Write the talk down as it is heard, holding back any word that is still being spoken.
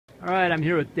All right, I'm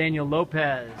here with Daniel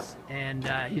Lopez, and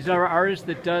he's our artist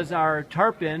that does our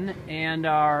tarpon and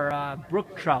our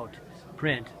brook trout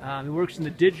print. He works in the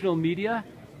digital media,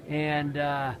 and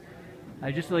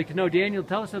I'd just like to know, Daniel,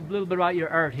 tell us a little bit about your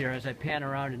art here as I pan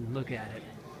around and look at it.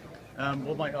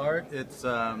 Well, my art, it's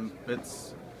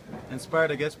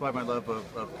inspired, I guess, by my love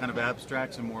of kind of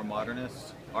abstracts and more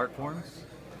modernist art forms.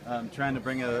 Trying to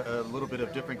bring a little bit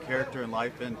of different character and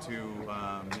life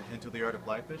into the art of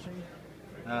fly fishing.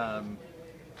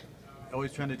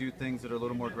 Always trying to do things that are a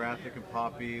little more graphic and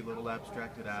poppy, a little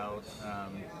abstracted out.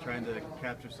 Trying to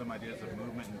capture some ideas of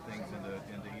movement and things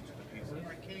into each of the pieces.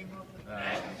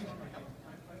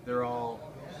 They're all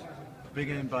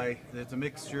begin by, it's a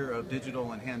mixture of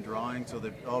digital and hand drawing, so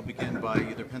they all begin by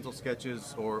either pencil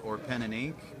sketches or pen and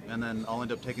ink, and then I'll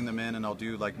end up taking them in and I'll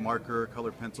do like marker,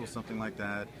 colored pencil, something like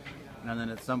that, and then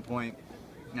at some point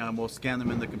we'll scan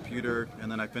them in the computer, and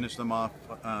then I finish them off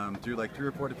through like 3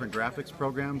 or 4 different graphics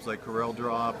programs like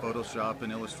CorelDRAW, Photoshop,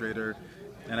 and Illustrator,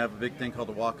 and I have a big thing called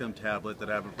the Wacom tablet that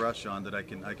I have a brush on that I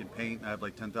can paint. I have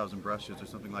like 10,000 brushes or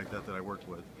something like that I work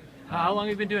with. How long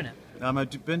have you been doing it?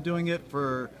 I've been doing it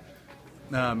for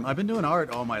I've been doing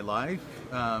art all my life,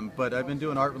 but I've been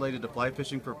doing art related to fly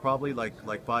fishing for probably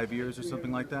like 5 years or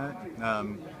something like that.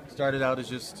 Started out as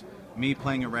just me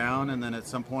playing around, and then at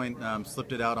some point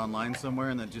slipped it out online somewhere,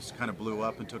 and then just kind of blew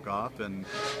up and took off. And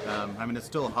I mean, it's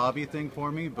still a hobby thing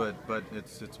for me, but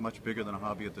it's much bigger than a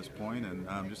hobby at this point, and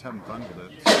I'm just having fun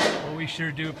with it. Well, we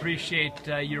sure do appreciate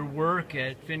your work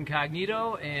at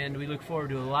Fincognito, and we look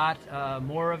forward to a lot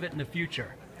more of it in the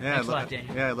future. Yeah, Thanks a lot,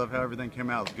 Daniel. Yeah, I love how everything came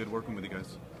out. It's good working with you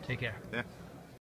guys. Take care. Yeah.